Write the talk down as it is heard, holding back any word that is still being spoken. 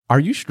Are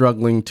you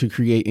struggling to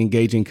create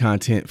engaging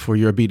content for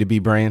your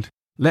B2B brand?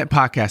 Let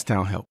Podcast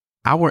Town help.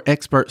 Our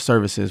expert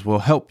services will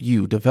help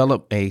you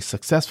develop a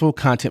successful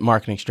content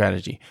marketing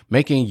strategy,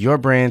 making your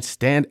brand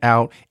stand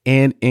out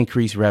and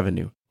increase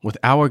revenue. With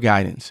our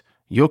guidance,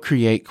 you'll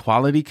create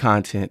quality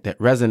content that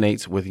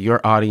resonates with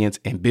your audience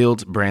and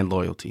builds brand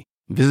loyalty.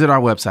 Visit our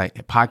website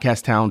at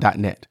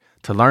podcasttown.net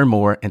to learn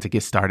more and to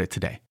get started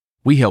today.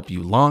 We help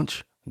you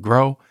launch,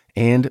 grow,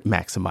 and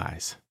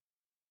maximize.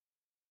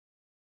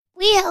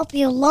 We help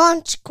you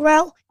launch,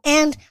 grow,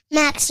 and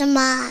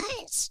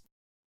maximize.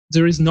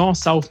 There is no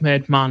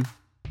self-made man.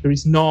 There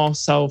is no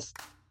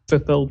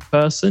self-fulfilled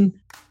person.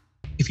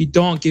 If you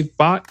don't give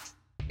back,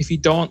 if you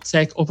don't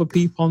take other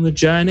people on the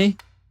journey,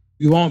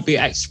 you won't be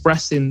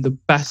expressing the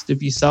best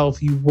of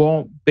yourself. You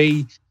won't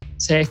be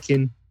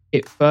taking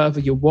it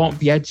further. You won't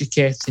be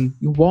educating.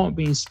 You won't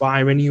be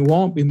inspiring. You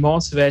won't be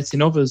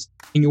motivating others.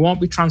 And you won't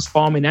be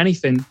transforming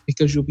anything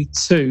because you'll be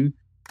too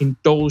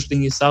indulged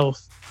in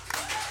yourself.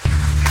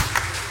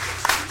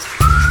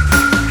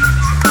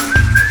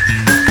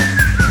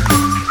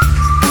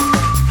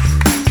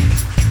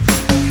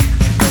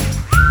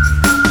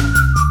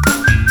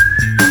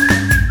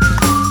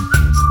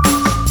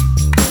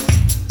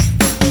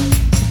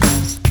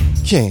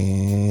 Can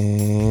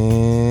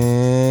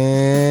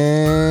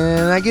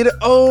I get it?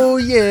 Oh,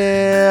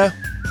 yeah.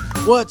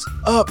 What's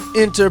up,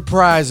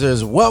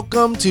 Enterprisers?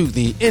 Welcome to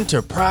the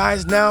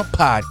Enterprise Now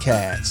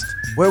podcast,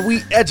 where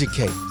we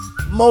educate,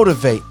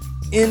 motivate,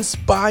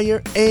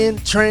 inspire,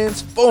 and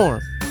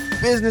transform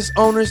business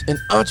owners and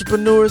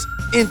entrepreneurs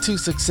into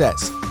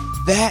success.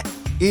 That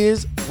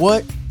is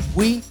what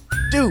we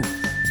do.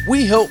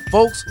 We help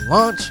folks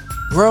launch,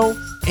 grow,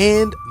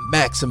 and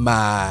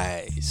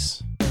maximize.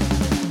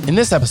 In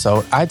this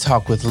episode, I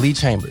talk with Lee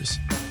Chambers,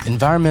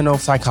 environmental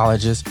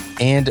psychologist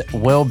and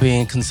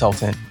well-being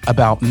consultant,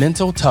 about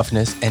mental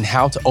toughness and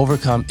how to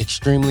overcome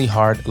extremely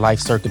hard life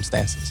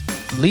circumstances.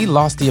 Lee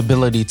lost the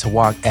ability to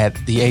walk at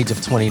the age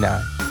of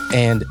 29,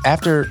 and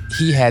after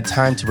he had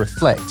time to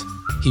reflect,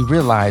 he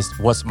realized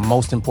what's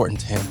most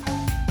important to him.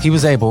 He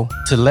was able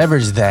to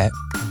leverage that,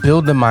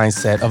 build the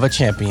mindset of a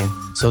champion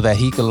so that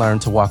he could learn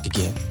to walk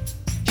again.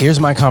 Here's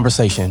my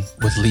conversation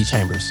with Lee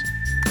Chambers.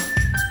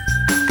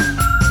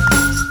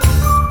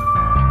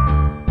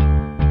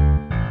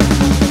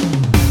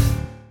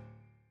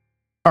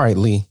 All right,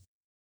 Lee,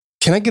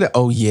 can I get an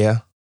oh yeah?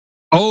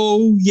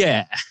 Oh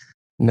yeah.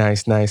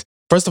 Nice.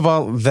 First of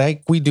all,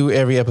 like we do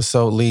every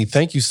episode, Lee,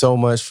 thank you so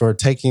much for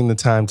taking the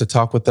time to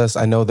talk with us.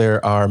 I know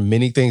there are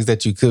many things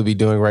that you could be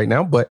doing right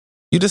now, but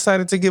you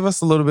decided to give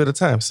us a little bit of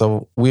time.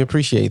 So we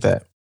appreciate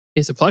that.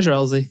 It's a pleasure,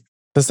 Elsie.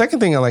 The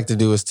second thing I like to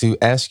do is to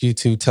ask you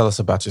to tell us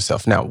about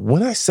yourself. Now,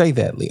 when I say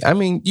that, Lee, I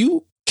mean,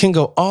 you can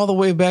go all the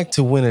way back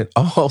to when it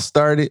all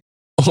started,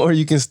 or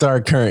you can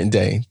start current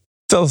day.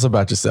 Tell us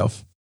about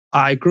yourself.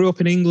 I grew up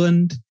in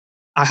England.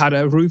 I had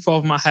a roof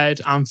over my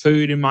head and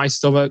food in my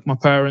stomach. My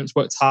parents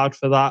worked hard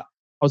for that.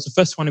 I was the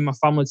first one in my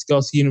family to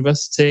go to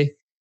university.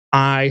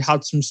 I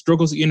had some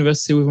struggles at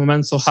university with my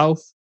mental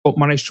health, but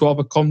managed to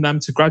overcome them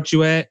to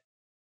graduate.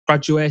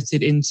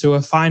 Graduated into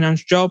a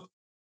finance job,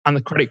 and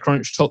the credit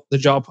crunch took the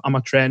job and my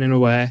training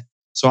away.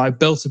 So I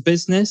built a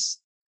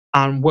business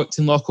and worked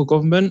in local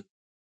government,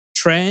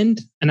 trained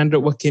and ended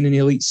up working in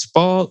elite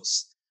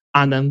sports,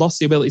 and then lost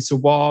the ability to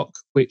walk,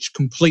 which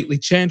completely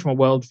changed my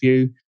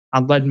worldview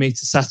and led me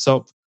to set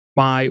up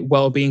my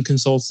wellbeing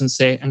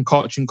consultancy and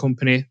coaching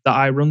company that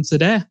I run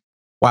today.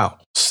 Wow.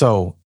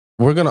 So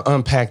we're going to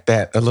unpack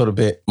that a little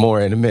bit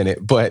more in a minute,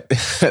 but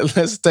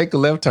let's take a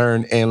left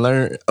turn and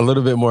learn a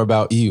little bit more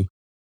about you.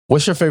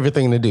 What's your favorite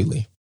thing to do,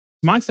 Lee?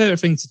 My favorite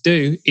thing to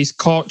do is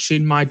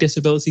coaching my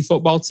disability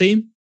football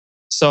team.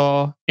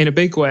 So in a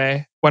big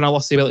way, when I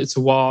lost the ability to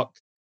walk,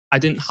 I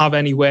didn't have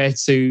any way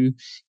to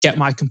get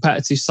my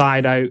competitive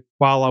side out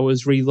while I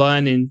was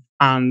relearning,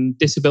 and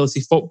disability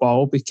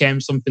football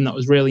became something that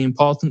was really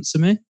important to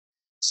me.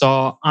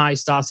 So I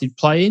started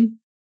playing,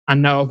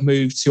 and now I've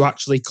moved to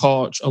actually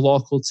coach a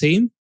local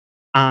team.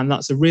 And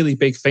that's a really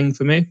big thing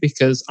for me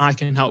because I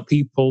can help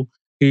people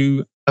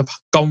who have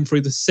gone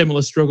through the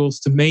similar struggles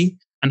to me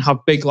and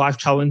have big life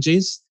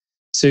challenges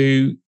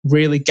to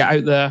really get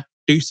out there,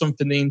 do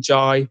something they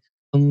enjoy,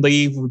 and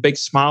leave with a big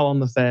smile on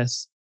their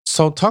face.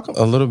 So talk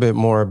a little bit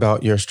more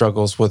about your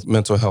struggles with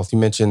mental health. You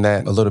mentioned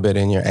that a little bit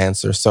in your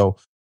answer. So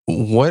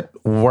what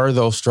were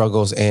those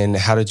struggles and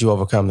how did you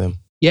overcome them?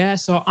 Yeah,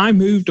 so I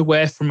moved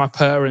away from my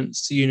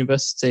parents to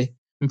university.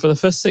 And for the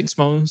first 6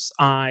 months,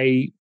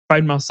 I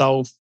found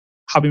myself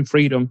having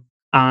freedom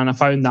and I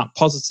found that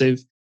positive.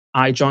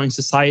 I joined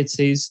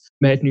societies,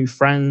 made new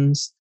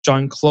friends,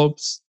 joined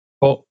clubs.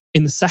 But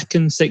in the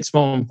second 6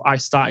 months, I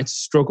started to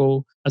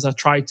struggle as I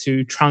tried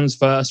to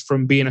transverse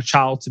from being a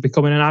child to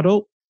becoming an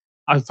adult.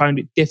 I found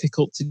it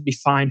difficult to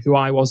define who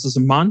I was as a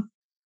man.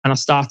 And I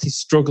started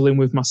struggling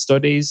with my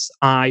studies.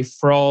 I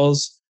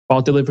froze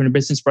while delivering a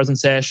business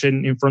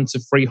presentation in front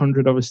of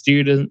 300 other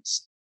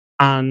students.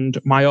 And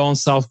my own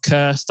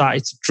self-care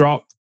started to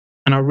drop.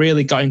 And I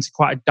really got into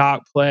quite a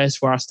dark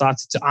place where I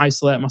started to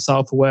isolate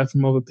myself away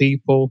from other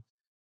people.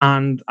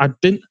 And I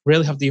didn't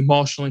really have the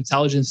emotional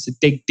intelligence to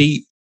dig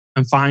deep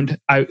and find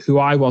out who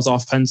I was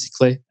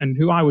authentically and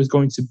who I was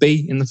going to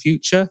be in the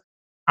future.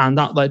 And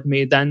that led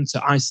me then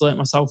to isolate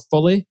myself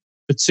fully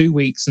for 2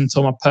 weeks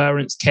until my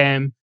parents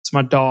came to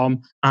my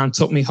dorm and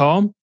took me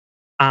home.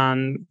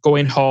 And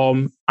going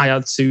home, I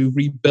had to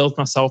rebuild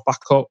myself back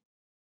up,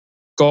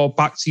 go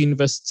back to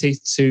university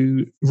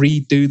to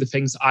redo the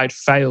things that I'd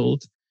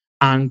failed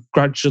and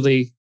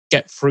gradually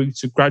get through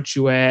to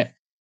graduate.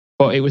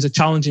 But it was a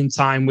challenging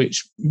time,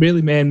 which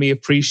really made me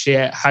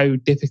appreciate how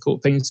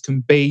difficult things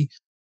can be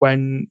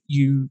when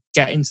you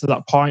get into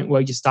that point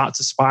where you start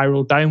to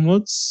spiral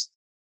downwards.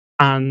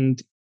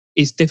 And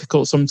it's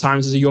difficult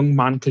sometimes as a young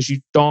man because you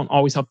don't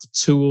always have the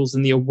tools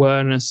and the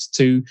awareness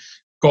to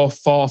go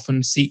forth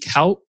and seek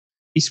help,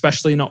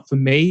 especially not for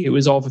me. It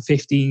was over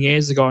 15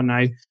 years ago now.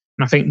 And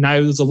I think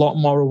now there's a lot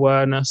more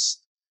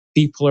awareness.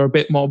 People are a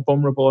bit more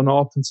vulnerable and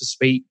open to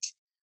speak.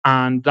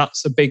 And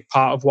that's a big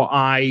part of what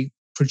I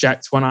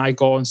project when I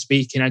go and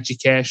speak in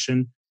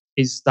education,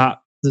 is that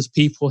there's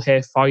people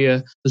here for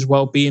you. There's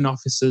wellbeing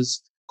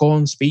officers. Go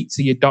and speak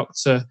to your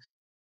doctor.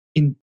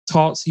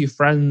 Talk to your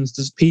friends.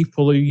 There's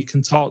people who you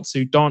can talk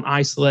to. Don't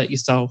isolate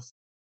yourself.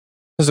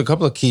 There's a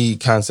couple of key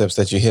concepts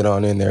that you hit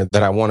on in there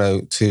that I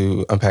want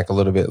to unpack a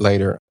little bit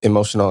later.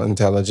 Emotional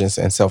intelligence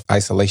and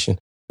self-isolation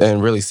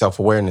and really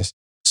self-awareness.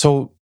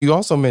 So you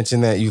also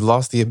mentioned that you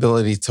lost the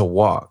ability to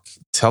walk.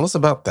 Tell us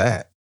about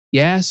that.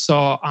 Yeah,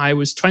 so I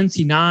was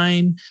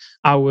 29.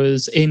 I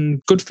was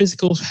in good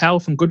physical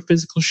health and good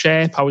physical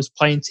shape. I was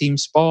playing team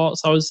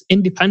sports. I was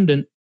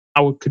independent.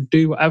 I could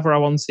do whatever I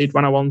wanted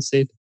when I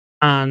wanted.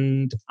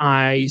 And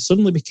I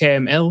suddenly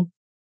became ill.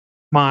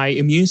 My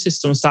immune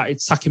system started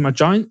attacking my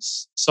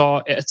joints. So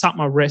it attacked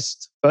my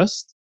wrist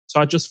first.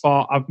 So I just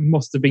thought I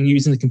must have been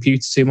using the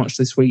computer too much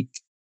this week.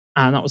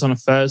 And that was on a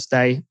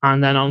Thursday.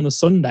 And then on the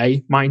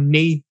Sunday, my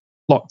knee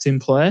locked in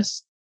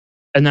place.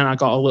 And then I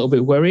got a little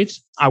bit worried.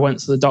 I went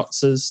to the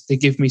doctors. They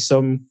give me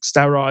some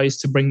steroids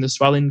to bring the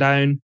swelling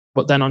down.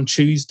 But then on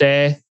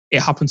Tuesday,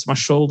 it happened to my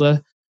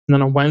shoulder. And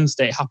then on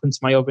Wednesday, it happened to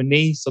my other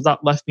knee. So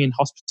that left me in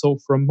hospital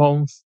for a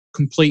month,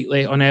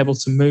 completely unable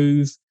to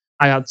move.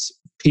 I had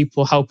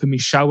people helping me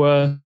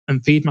shower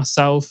and feed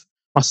myself.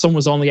 My son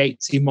was only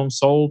 18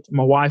 months old.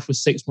 My wife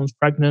was 6 months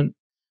pregnant.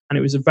 And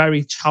it was a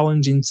very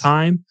challenging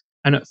time.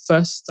 And at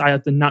first, I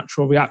had the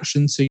natural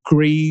reaction to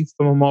grieve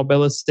for my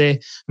mobility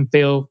and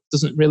feel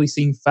doesn't really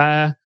seem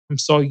fair. I'm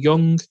so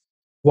young.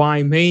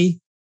 Why me?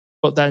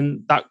 But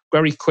then that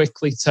very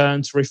quickly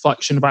turned to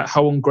reflection about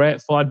how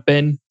ungrateful I'd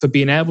been for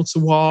being able to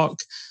walk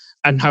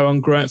and how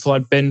ungrateful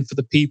I'd been for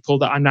the people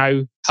that are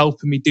now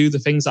helping me do the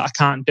things that I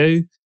can't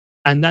do.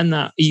 And then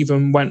that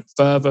even went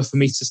further for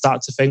me to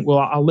start to think, well,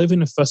 I live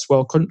in a first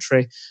world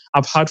country.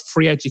 I've had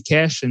free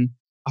education.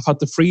 I've had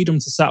the freedom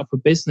to set up a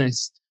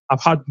business.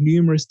 I've had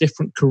numerous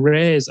different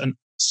careers and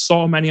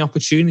so many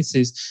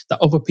opportunities that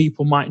other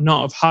people might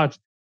not have had.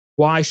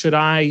 Why should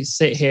I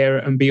sit here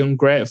and be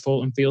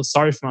ungrateful and feel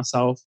sorry for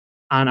myself?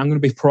 And I'm going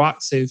to be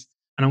proactive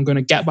and I'm going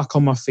to get back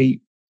on my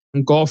feet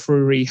and go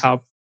through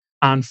rehab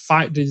and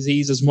fight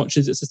disease as much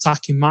as it's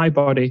attacking my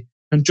body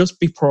and just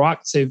be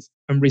proactive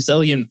and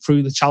resilient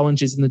through the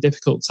challenges and the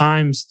difficult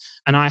times.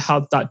 And I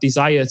had that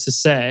desire to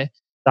say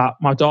that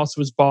my daughter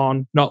was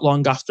born not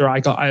long after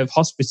I got out of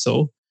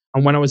hospital.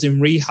 And when I was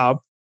in rehab,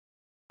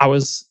 I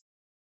was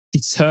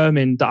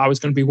determined that I was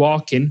going to be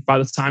walking by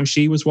the time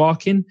she was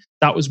walking.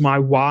 That was my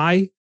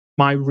why,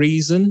 my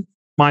reason,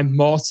 my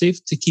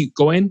motive to keep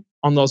going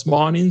on those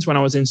mornings when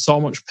I was in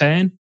so much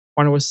pain,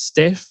 when I was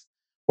stiff,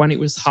 when it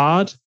was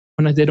hard,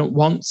 when I didn't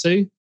want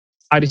to.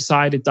 I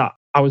decided that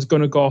I was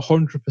going to go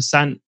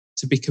 100%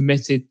 to be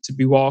committed to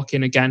be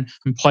walking again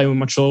and playing with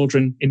my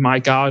children in my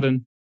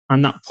garden.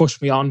 And that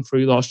pushed me on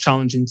through those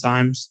challenging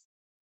times.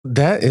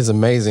 That is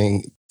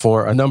amazing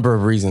for a number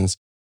of reasons.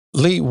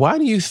 Lee, why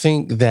do you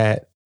think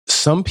that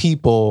some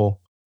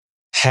people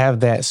have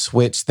that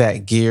switch,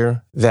 that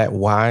gear, that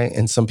why,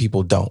 and some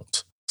people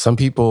don't? Some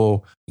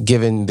people,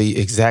 given the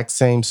exact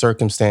same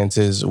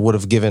circumstances, would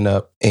have given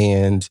up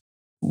and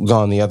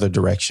gone the other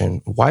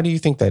direction. Why do you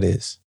think that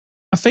is?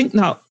 I think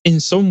that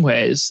in some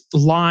ways,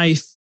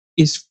 life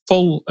is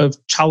full of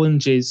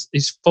challenges,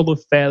 is full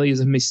of failures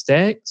and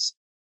mistakes.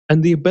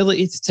 And the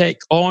ability to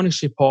take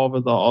ownership over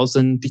those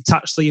and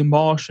detach the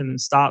emotion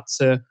and start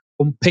to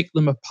unpick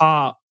them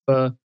apart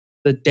for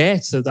the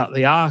data that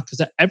they are,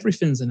 because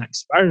everything's an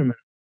experiment.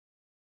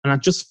 And I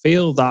just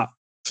feel that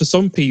for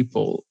some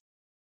people,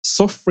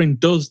 suffering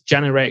does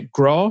generate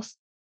growth,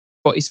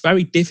 but it's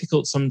very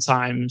difficult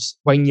sometimes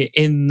when you're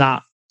in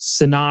that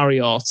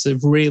scenario to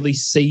really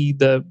see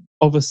the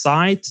other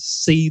side, to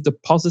see the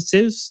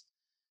positives.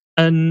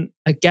 And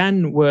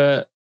again,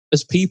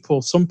 as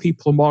people, some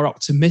people are more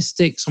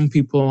optimistic, some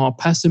people are more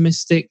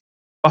pessimistic.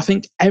 But I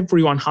think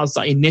everyone has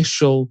that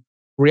initial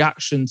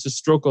reaction to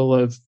struggle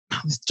of,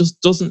 this just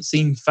doesn't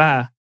seem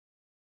fair,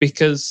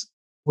 because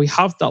we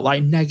have that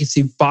like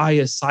negative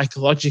bias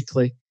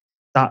psychologically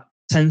that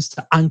tends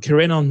to anchor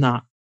in on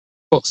that.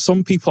 But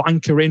some people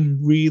anchor in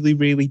really,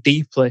 really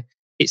deeply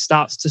it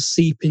starts to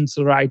seep into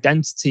their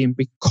identity and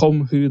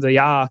become who they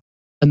are.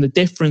 And the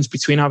difference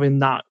between having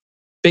that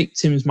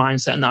victim's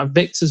mindset and that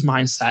victor's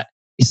mindset,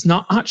 it's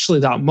not actually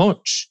that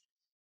much.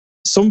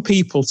 Some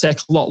people take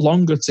a lot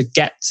longer to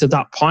get to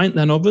that point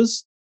than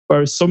others,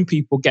 whereas some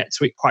people get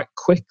to it quite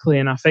quickly.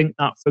 And I think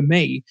that for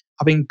me,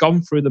 having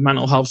gone through the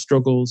mental health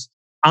struggles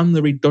and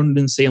the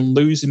redundancy and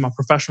losing my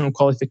professional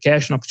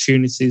qualification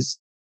opportunities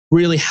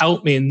really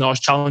helped me in those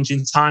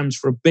challenging times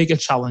for a bigger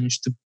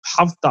challenge, to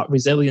have that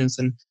resilience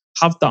and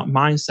have that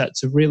mindset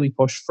to really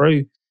push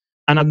through.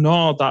 And I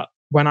know that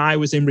when I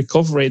was in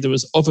recovery, there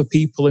was other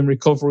people in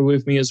recovery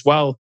with me as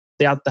well.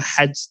 They had their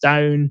heads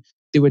down,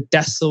 they were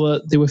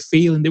desolate, they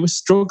were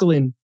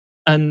struggling.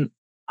 And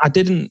I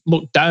didn't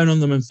look down on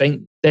them and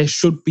think they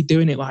should be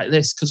doing it like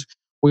this, because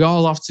we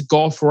all have to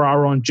go through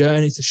our own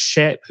journey to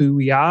shape who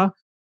we are.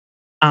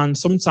 And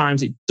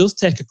sometimes it does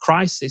take a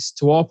crisis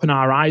to open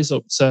our eyes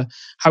up to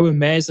how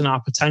amazing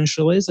our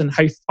potential is and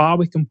how far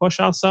we can push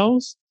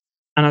ourselves.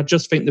 And I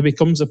just think there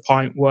becomes a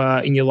point where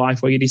in your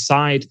life where you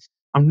decide,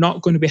 I'm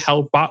not going to be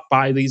held back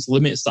by these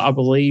limits that I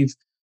believe.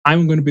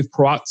 I'm going to be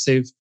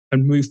proactive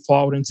and move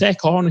forward and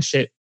take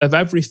ownership of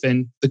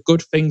everything, the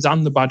good things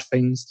and the bad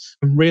things,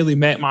 and really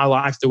make my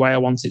life the way I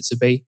want it to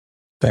be.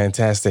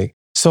 Fantastic.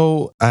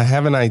 So I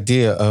have an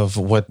idea of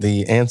what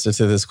the answer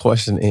to this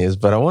question is,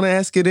 but I want to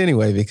ask it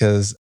anyway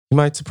because it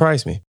might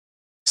surprise me.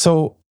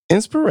 So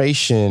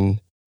inspiration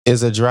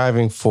is a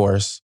driving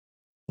force.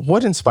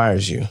 What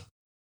inspires you?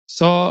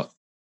 So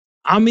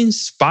I'm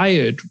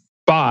inspired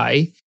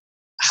by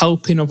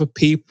helping other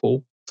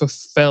people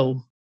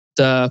fulfill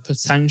their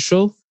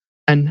potential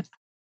and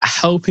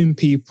helping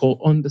people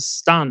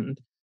understand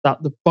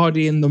that the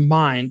body and the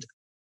mind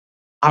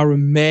are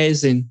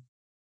amazing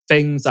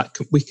things that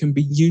we can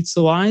be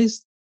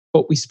utilized,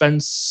 but we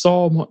spend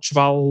so much of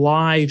our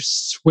lives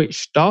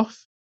switched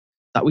off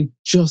that we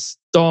just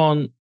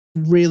don't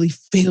really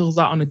feel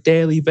that on a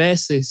daily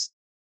basis.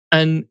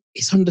 And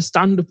it's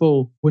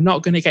understandable. We're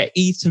not going to get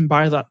eaten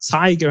by that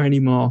tiger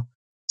anymore.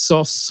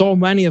 So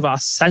many of our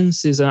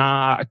senses and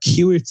our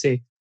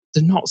acuity,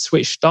 they're not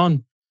switched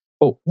on.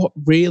 But what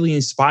really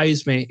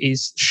inspires me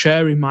is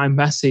sharing my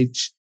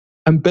message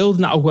and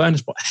building that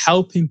awareness, but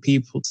helping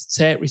people to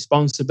take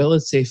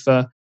responsibility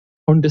for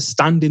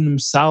understanding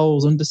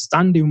themselves,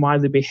 understanding why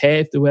they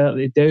behave the way that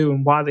they do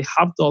and why they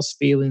have those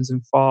feelings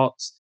and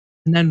thoughts,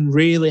 and then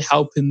really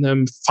helping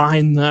them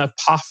find their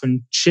path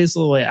and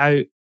chisel it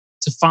out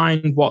to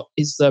find what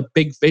is their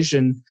big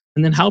vision,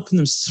 and then helping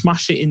them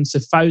smash it into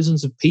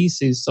thousands of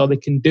pieces so they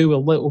can do a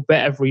little bit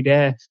every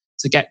day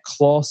to get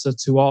closer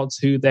towards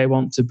who they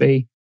want to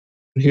be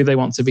and who they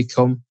want to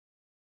become.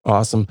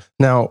 Awesome.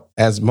 Now,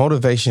 as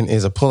motivation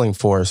is a pulling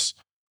force,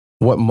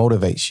 what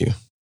motivates you?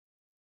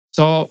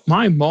 So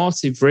my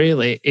motive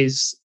really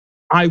is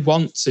I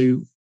want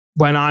to,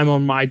 when I'm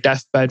on my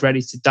deathbed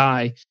ready to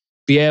die,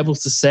 be able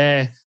to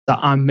say that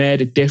I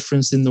made a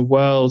difference in the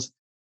world.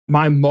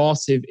 My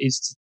motive is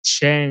to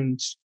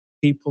change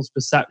people's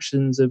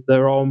perceptions of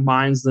their own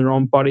minds and their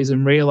own bodies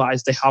and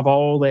realize they have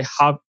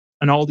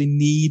and all they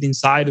need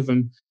inside of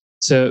them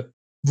to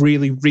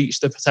really reach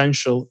their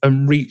potential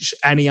and reach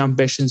any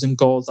ambitions and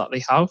goals that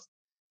they have.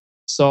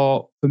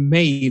 So for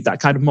me,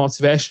 that kind of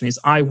motivation is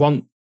I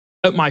want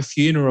at my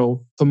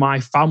funeral for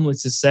my family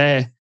to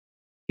say,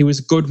 he was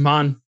a good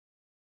man.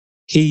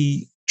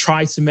 He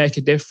tried to make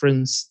a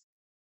difference.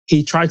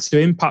 He tried to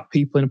impact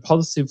people in a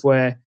positive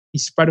way. He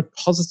spread a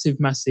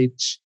positive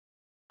message.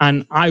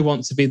 And I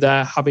want to be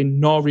there having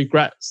no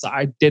regrets that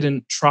I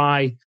didn't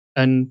try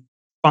and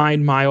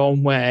find my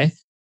own way,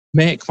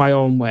 make my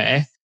own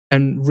way,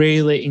 and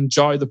really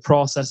enjoy the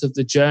process of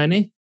the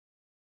journey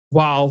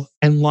while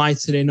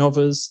enlightening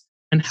others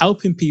and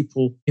helping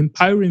people,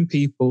 empowering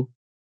people.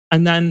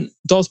 And then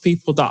those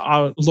people that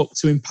I look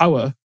to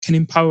empower can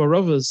empower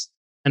others.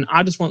 And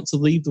I just want to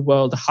leave the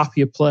world a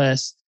happier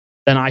place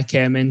than I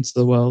came into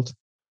the world.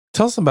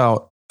 Tell us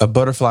about a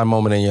butterfly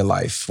moment in your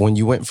life when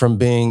you went from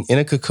being in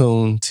a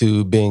cocoon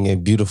to being a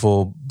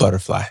beautiful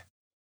butterfly.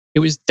 It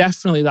was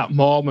definitely that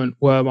moment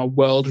where my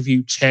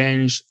worldview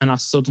changed and I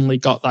suddenly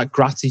got that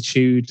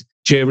gratitude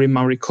during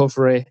my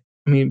recovery.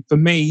 I mean, for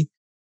me,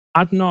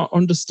 I'd not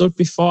understood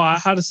before. I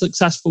had a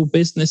successful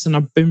business and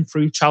I've been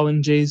through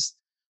challenges,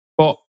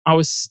 but I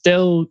was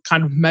still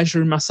kind of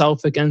measuring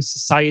myself against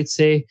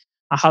society.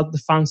 I had the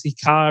fancy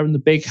car and the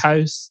big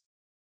house.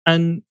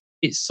 And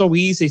it's so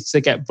easy to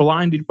get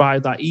blinded by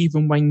that,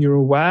 even when you're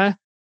aware,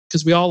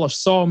 because we all have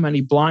so many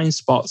blind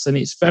spots. And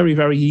it's very,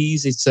 very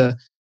easy to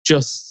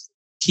just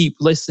keep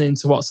listening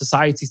to what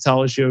society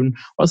tells you and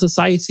what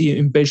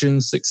society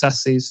envisions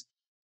success is.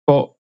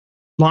 But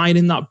lying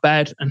in that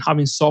bed and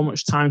having so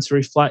much time to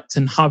reflect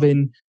and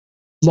having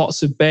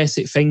lots of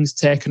basic things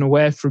taken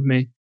away from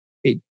me,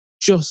 it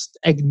just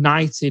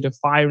ignited a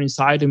fire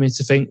inside of me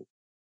to think,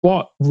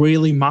 what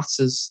really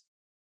matters?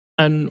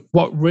 And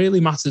what really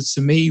mattered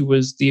to me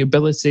was the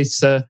ability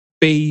to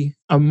be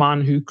a man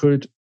who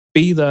could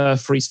be there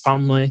for his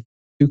family,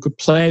 who could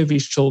play with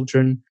his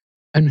children,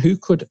 and who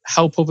could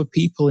help other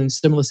people in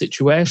similar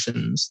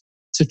situations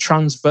to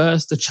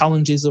transverse the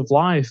challenges of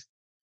life.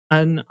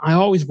 And I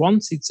always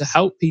wanted to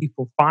help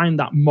people find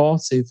that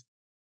motive,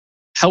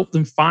 help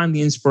them find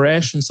the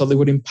inspiration so they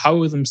would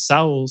empower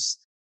themselves,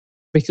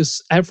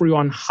 because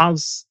everyone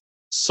has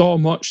so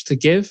much to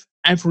give.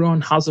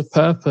 Everyone has a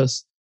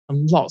purpose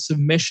and lots of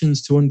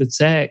missions to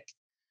undertake.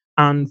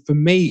 And for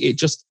me, it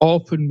just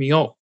opened me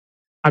up.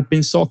 I'd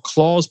been so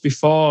closed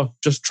before,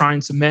 just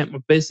trying to make my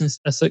business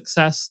a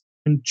success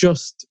and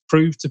just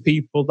prove to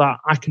people that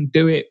I can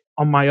do it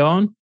on my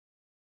own.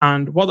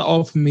 And what that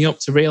opened me up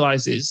to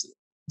realize is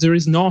there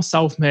is no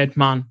self-made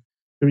man.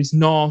 There is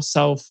no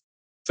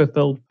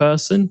self-fulfilled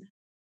person.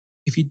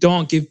 If you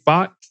don't give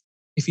back,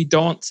 if you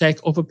don't take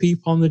other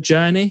people on the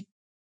journey,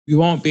 you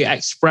won't be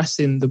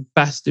expressing the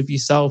best of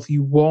yourself.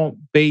 You won't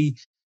be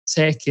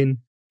taking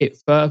it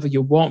further.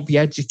 You won't be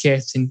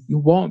educating. You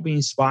won't be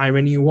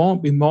inspiring. You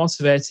won't be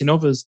motivating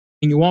others.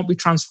 And you won't be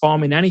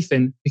transforming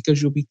anything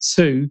because you'll be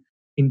too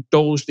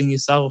indulged in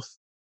yourself.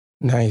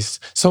 Nice.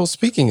 So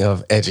speaking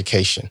of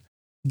education,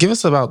 give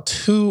us about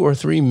 2 or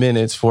 3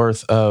 minutes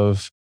worth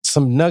of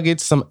some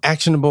nuggets, some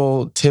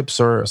actionable tips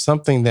or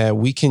something that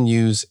we can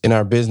use in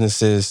our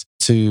businesses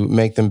to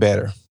make them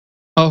better.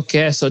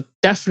 Okay, so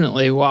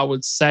definitely what I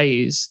would say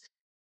is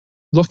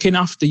looking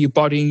after your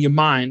body and your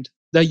mind.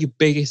 They're your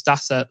biggest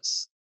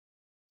assets.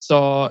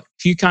 So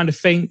if you kind of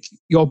think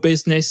your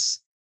business,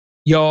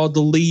 you're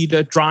the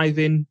leader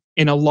driving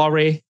in a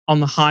lorry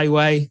on the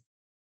highway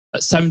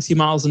at 70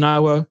 miles an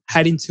hour,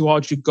 heading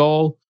towards your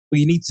goal, well,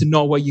 you need to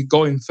know where you're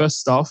going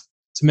first off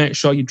to make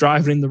sure you're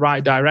driving in the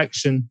right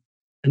direction.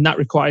 And that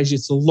requires you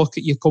to look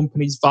at your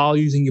company's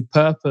values and your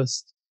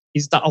purpose.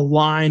 Is that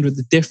aligned with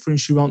the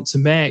difference you want to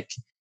make?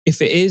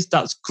 If it is,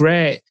 that's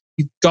great.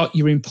 You've got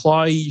your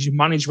employees, your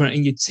management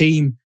and your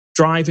team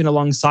driving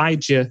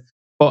alongside you,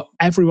 but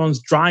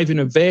everyone's driving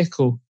a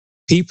vehicle.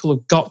 People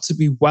have got to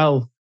be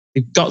well.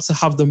 They've got to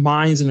have their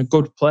minds in a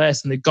good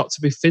place and they've got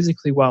to be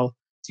physically well.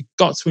 You've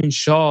got to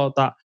ensure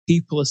that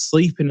people are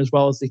sleeping as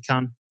well as they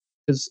can.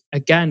 Because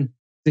again,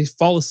 they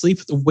fall asleep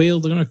at the wheel,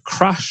 they're going to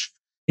crash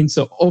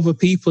into other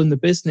people in the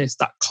business.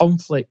 That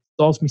conflict,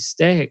 those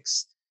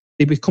mistakes,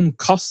 they become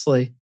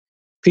costly.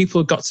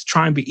 People have got to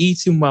try and be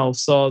eating well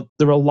so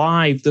they're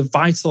alive, they're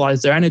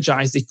vitalized, they're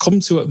energized, they come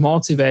to it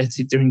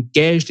motivated, they're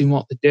engaged in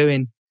what they're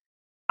doing.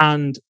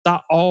 And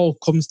that all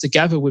comes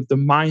together with the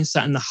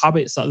mindset and the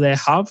habits that they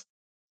have.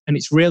 And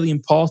it's really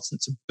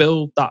important to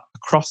build that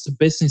across the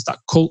business, that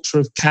culture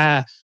of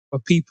care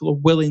where people are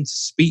willing to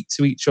speak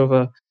to each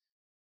other,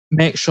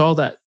 make sure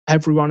that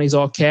everyone is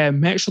okay,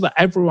 make sure that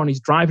everyone is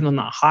driving on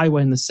that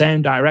highway in the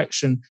same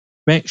direction,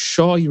 make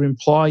sure your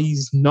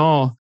employees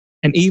know.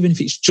 And even if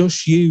it's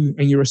just you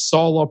and you're a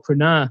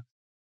solopreneur,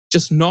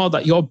 just know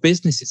that your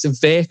business is a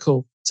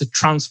vehicle to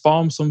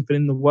transform something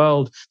in the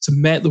world, to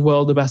make the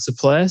world a better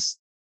place.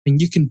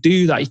 And you can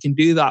do that. You can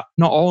do that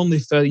not only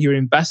for your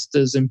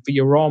investors and for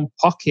your own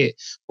pocket,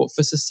 but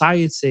for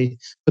society,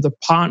 for the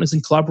partners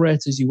and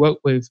collaborators you work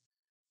with,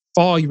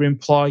 for your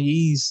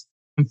employees,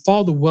 and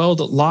for the world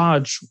at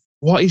large.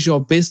 What is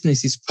your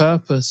business's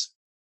purpose?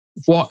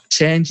 What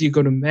change are you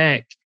going to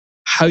make?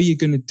 How are you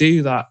going to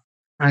do that?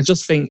 And I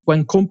just think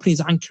when companies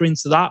anchor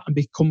into that and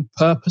become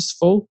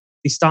purposeful,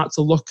 they start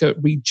to look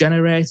at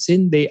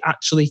regenerating. They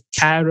actually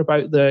care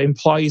about the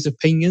employees'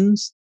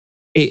 opinions.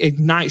 It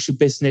ignites your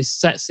business,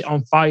 sets it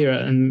on fire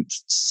and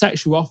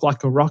sets you off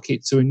like a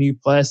rocket to a new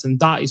place. And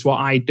that is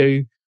what I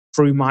do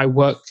through my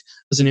work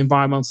as an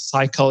environmental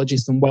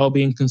psychologist and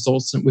wellbeing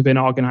consultant within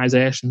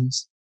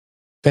organizations.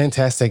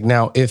 Fantastic.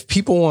 Now, if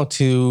people want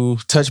to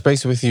touch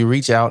base with you,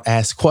 reach out,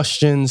 ask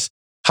questions,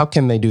 how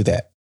can they do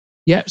that?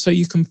 Yeah, so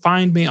you can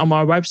find me on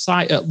my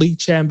website at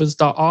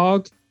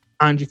leechambers.org,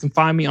 and you can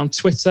find me on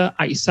Twitter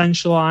at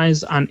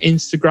Essentialize and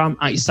Instagram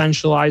at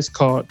Essentialize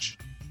Coach.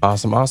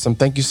 Awesome.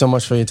 Thank you so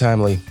much for your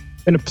time, Lee.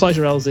 Been a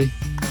pleasure, Elsie.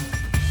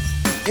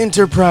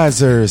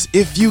 Enterprisers,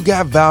 if you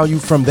got value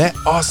from that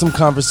awesome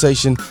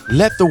conversation,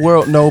 let the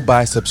world know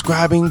by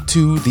subscribing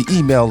to the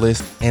email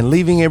list and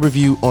leaving a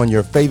review on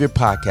your favorite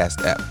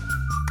podcast app.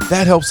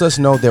 That helps us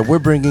know that we're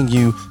bringing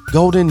you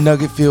golden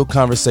nugget-filled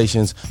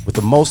conversations with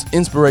the most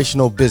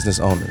inspirational business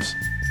owners.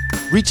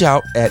 Reach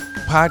out at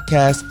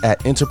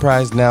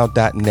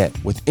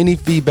podcast@enterprisenow.net with any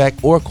feedback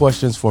or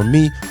questions for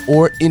me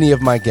or any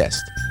of my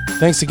guests.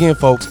 Thanks again,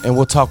 folks, and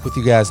we'll talk with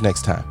you guys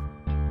next time.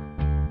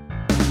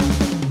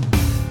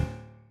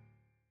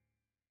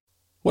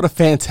 What a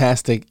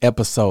fantastic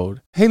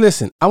episode. Hey,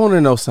 listen, I want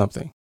to know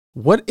something.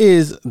 What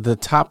is the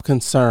top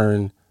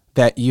concern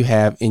that you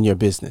have in your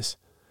business?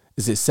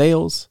 Is it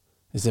sales?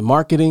 Is it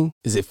marketing?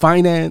 Is it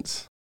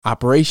finance?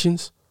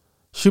 Operations?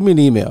 Shoot me an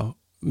email,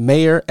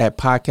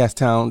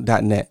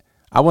 mayor@podcasttown.net.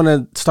 I want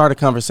to start a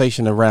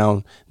conversation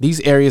around these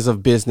areas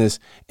of business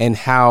and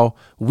how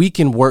we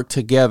can work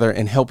together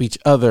and help each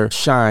other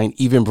shine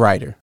even brighter.